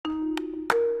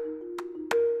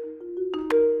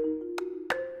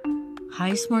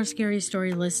Hi, Smart Scary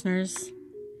Story listeners.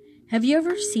 Have you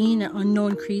ever seen an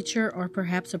unknown creature or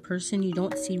perhaps a person you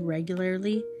don't see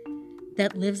regularly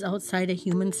that lives outside a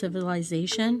human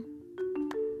civilization?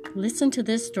 Listen to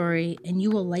this story and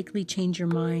you will likely change your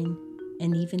mind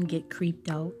and even get creeped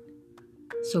out.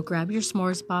 So grab your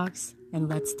s'mores box and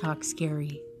let's talk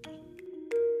scary.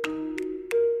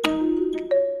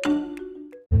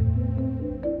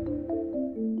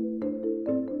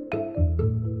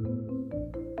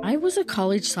 I was a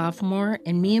college sophomore,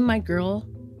 and me and my girl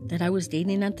that I was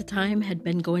dating at the time had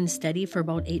been going steady for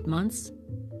about 8 months.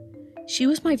 She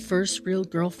was my first real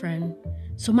girlfriend,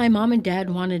 so my mom and dad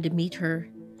wanted to meet her,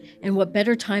 and what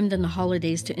better time than the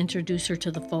holidays to introduce her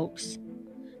to the folks.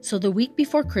 So the week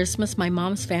before Christmas, my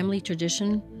mom's family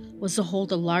tradition was to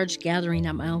hold a large gathering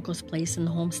at my uncle's place in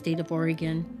the home state of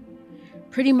Oregon.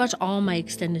 Pretty much all my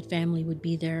extended family would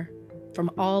be there, from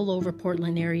all over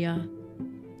Portland area.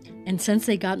 And since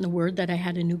they gotten the word that I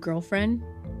had a new girlfriend,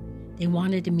 they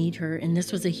wanted to meet her, and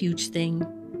this was a huge thing.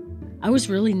 I was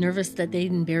really nervous that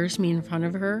they'd embarrass me in front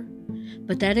of her,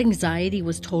 but that anxiety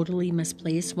was totally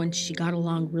misplaced when she got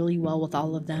along really well with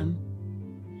all of them.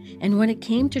 And when it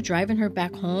came to driving her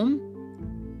back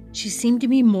home, she seemed to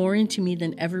be more into me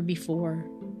than ever before.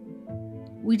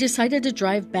 We decided to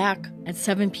drive back at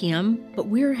 7 p.m., but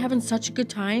we were having such a good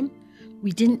time,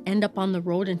 we didn't end up on the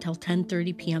road until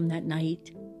 10:30 p.m. that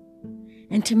night.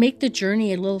 And to make the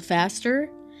journey a little faster,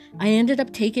 I ended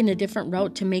up taking a different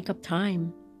route to make up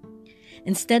time.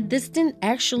 Instead, this didn't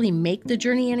actually make the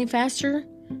journey any faster,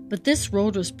 but this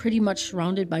road was pretty much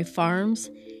surrounded by farms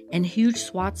and huge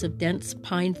swaths of dense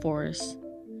pine forests.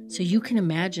 So you can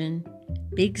imagine,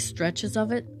 big stretches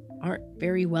of it aren't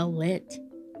very well lit.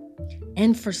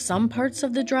 And for some parts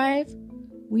of the drive,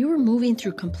 we were moving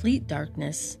through complete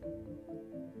darkness.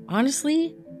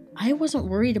 Honestly, I wasn't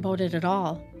worried about it at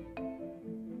all.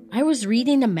 I was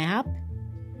reading a map,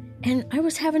 and I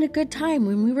was having a good time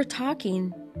when we were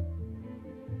talking.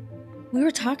 We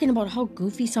were talking about how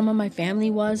goofy some of my family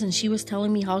was, and she was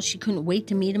telling me how she couldn't wait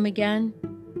to meet him again.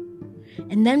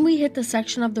 And then we hit the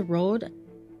section of the road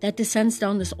that descends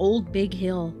down this old big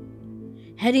hill,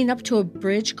 heading up to a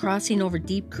bridge crossing over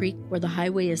Deep Creek where the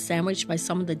highway is sandwiched by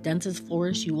some of the densest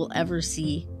forests you will ever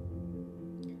see.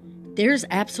 There's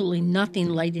absolutely nothing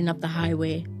lighting up the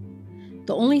highway.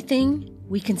 The only thing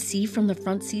we can see from the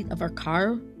front seat of our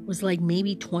car was like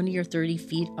maybe 20 or 30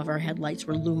 feet of our headlights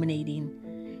were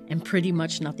illuminating, and pretty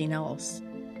much nothing else.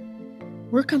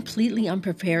 We're completely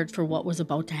unprepared for what was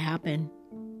about to happen.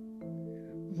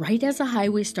 Right as the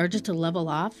highway started to level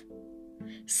off,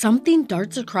 something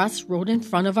darts across the road in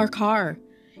front of our car.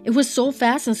 It was so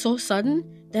fast and so sudden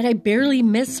that I barely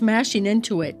missed smashing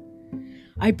into it.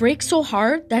 I braked so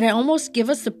hard that I almost give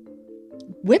us the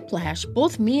whiplash.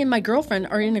 Both me and my girlfriend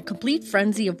are in a complete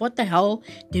frenzy of what the hell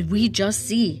did we just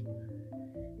see.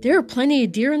 There are plenty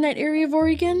of deer in that area of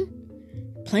Oregon,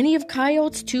 plenty of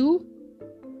coyotes too,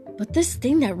 but this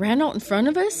thing that ran out in front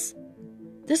of us,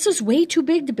 this was way too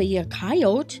big to be a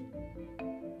coyote.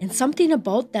 And something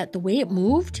about that, the way it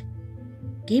moved,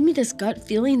 gave me this gut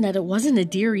feeling that it wasn't a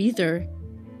deer either.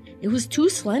 It was too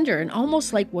slender and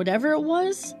almost like whatever it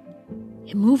was,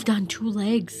 it moved on 2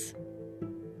 legs.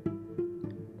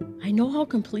 I know how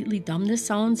completely dumb this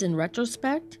sounds in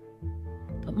retrospect,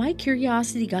 but my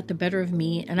curiosity got the better of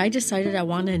me and I decided I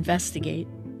want to investigate.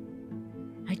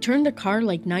 I turned the car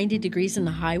like 90 degrees in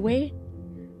the highway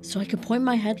so I could point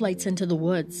my headlights into the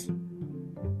woods.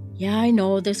 Yeah, I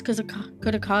know this could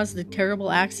have caused a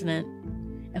terrible accident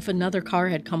if another car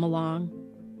had come along.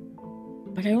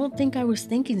 But I don't think I was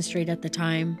thinking straight at the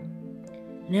time.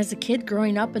 And as a kid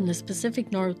growing up in the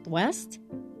Pacific Northwest,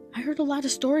 I heard a lot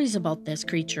of stories about this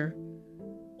creature,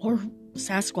 or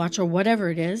Sasquatch, or whatever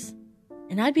it is,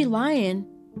 and I'd be lying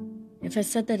if I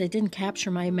said that it didn't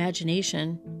capture my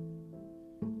imagination.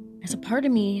 As a part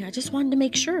of me, I just wanted to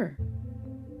make sure.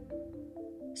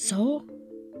 So,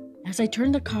 as I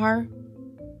turned the car,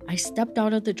 I stepped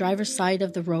out of the driver's side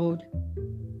of the road.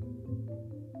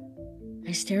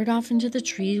 I stared off into the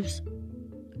trees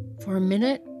for a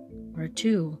minute or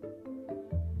 2,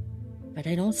 but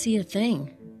I don't see a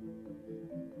thing.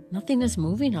 Nothing is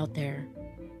moving out there.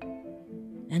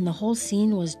 And the whole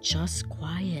scene was just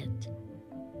quiet.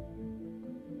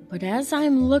 But as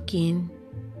I'm looking,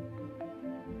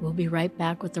 we'll be right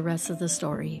back with the rest of the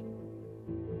story.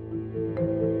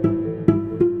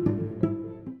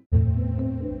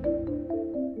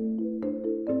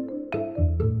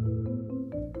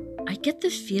 I get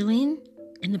this feeling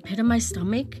in the pit of my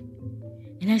stomach,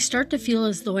 and I start to feel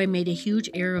as though I made a huge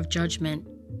error of judgment.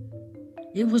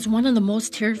 It was one of the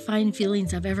most terrifying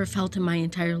feelings I've ever felt in my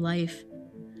entire life.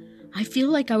 I feel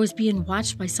like I was being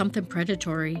watched by something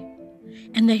predatory,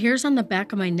 and the hairs on the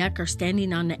back of my neck are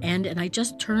standing on the end, and I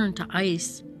just turned to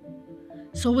ice.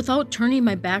 So without turning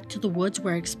my back to the woods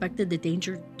where I expected the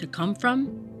danger to come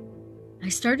from, I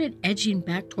started edging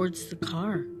back towards the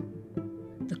car.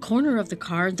 The corner of the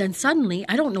car, then suddenly,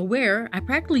 I don't know where, I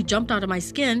practically jumped out of my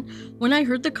skin when I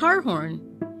heard the car horn.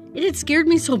 It had scared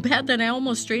me so bad that I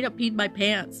almost straight up peed my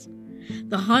pants.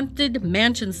 The haunted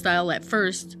mansion style at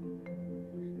first.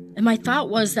 And my thought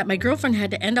was that my girlfriend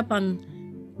had to end up on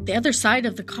the other side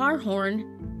of the car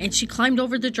horn and she climbed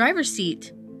over the driver's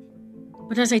seat.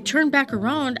 But as I turned back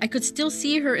around, I could still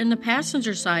see her in the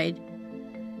passenger side.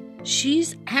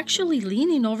 She's actually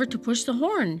leaning over to push the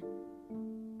horn.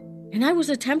 And I was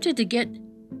tempted to get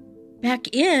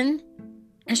back in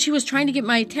as she was trying to get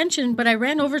my attention, but I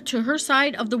ran over to her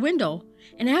side of the window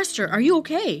and asked her, "Are you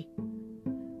okay?"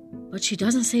 But she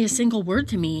doesn't say a single word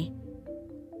to me.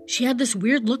 She had this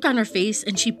weird look on her face,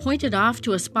 and she pointed off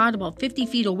to a spot about 50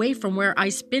 feet away from where I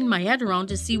spin my head around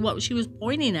to see what she was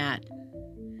pointing at.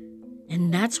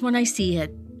 And that's when I see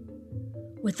it.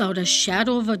 Without a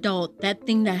shadow of a doubt, that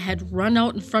thing that had run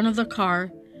out in front of the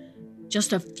car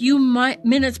just a few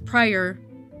minutes prior,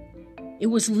 it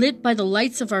was lit by the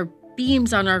lights of our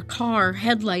beams on our car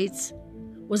headlights,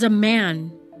 was a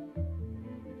man.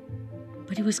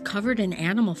 But he was covered in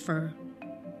animal fur.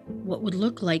 What would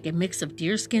look like a mix of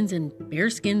deer skins and bear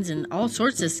skins and all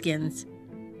sorts of skins.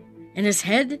 And his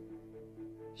head,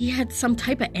 he had some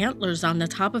type of antlers on the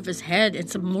top of his head and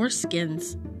some more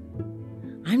skins.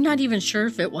 I'm not even sure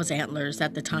if it was antlers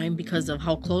at the time because of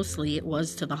how closely it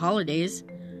was to the holidays.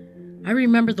 I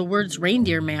remember the words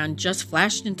Reindeer Man just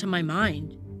flashed into my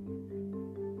mind.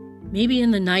 Maybe in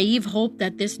the naive hope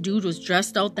that this dude was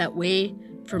dressed out that way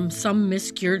from some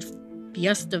miscured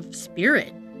fiesta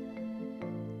spirit.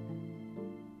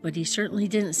 But he certainly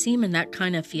didn't seem in that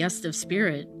kind of festive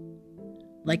spirit.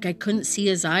 Like I couldn't see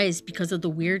his eyes because of the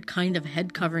weird kind of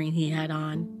head covering he had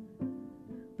on.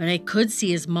 But I could see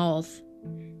his mouth.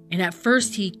 And at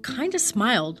first he kind of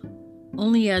smiled,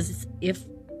 only as if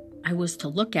I was to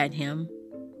look at him.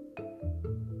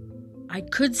 I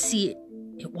could see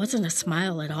it wasn't a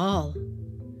smile at all.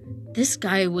 This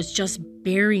guy was just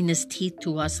baring his teeth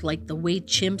to us like the way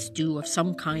chimps do of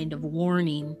some kind of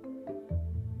warning.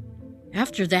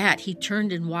 After that, he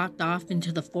turned and walked off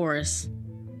into the forest,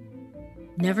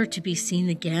 never to be seen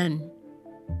again.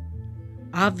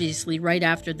 Obviously, right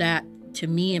after that, to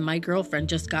me and my girlfriend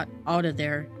just got out of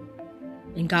there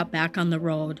and got back on the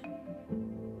road.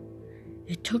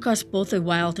 It took us both a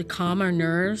while to calm our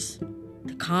nerves,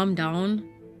 to calm down,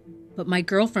 but my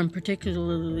girlfriend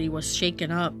particularly was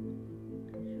shaken up.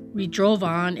 We drove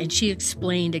on and she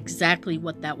explained exactly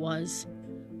what that was,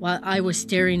 while I was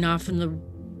staring off in the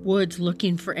woods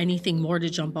looking for anything more to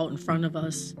jump out in front of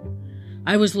us.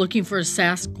 I was looking for a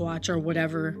Sasquatch or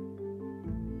whatever.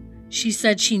 She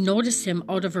said she noticed him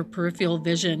out of her peripheral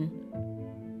vision,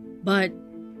 but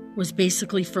was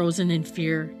basically frozen in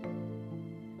fear.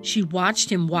 She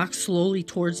watched him walk slowly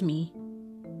towards me.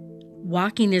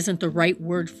 Walking isn't the right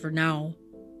word for now,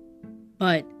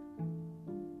 but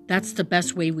that's the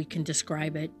best way we can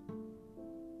describe it.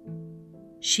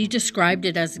 She described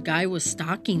it as the guy was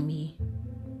stalking me,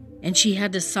 and she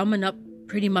had to summon up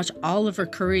pretty much all of her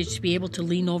courage to be able to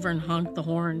lean over and honk the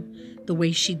horn the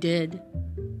way she did.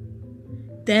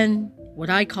 Then, what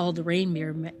I call the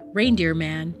Reindeer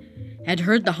Man had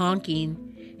heard the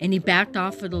honking, and he backed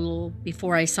off a little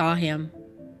before I saw him.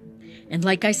 And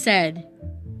like I said,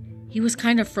 he was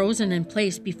kind of frozen in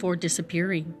place before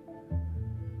disappearing.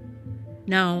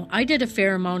 Now, I did a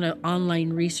fair amount of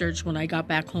online research when I got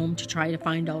back home to try to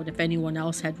find out if anyone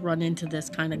else had run into this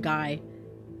kind of guy.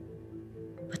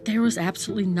 But there was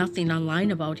absolutely nothing online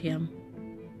about him.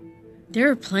 There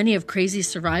are plenty of crazy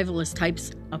survivalist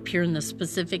types up here in the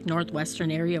Pacific Northwestern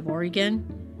area of Oregon,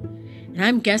 and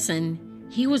I'm guessing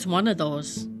he was one of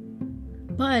those.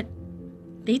 But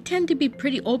they tend to be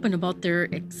pretty open about their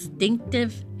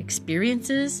instinctive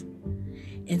experiences,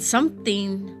 and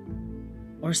sometimes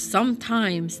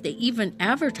they even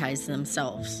advertise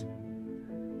themselves.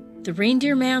 The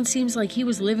Reindeer Man seems like he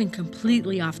was living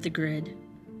completely off the grid.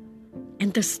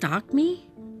 And to stalk me?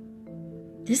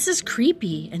 This is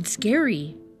creepy and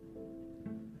scary.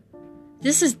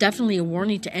 This is definitely a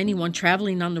warning to anyone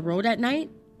traveling on the road at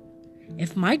night.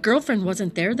 If my girlfriend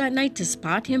wasn't there that night to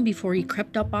spot him before he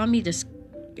crept up on me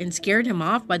and scared him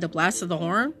off by the blast of the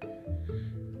horn,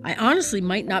 I honestly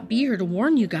might not be here to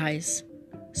warn you guys.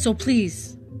 So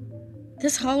please,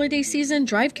 this holiday season,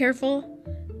 drive careful,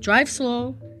 drive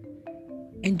slow,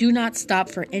 and do not stop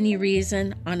for any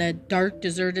reason on a dark,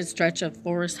 deserted stretch of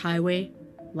forest highway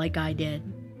like I did.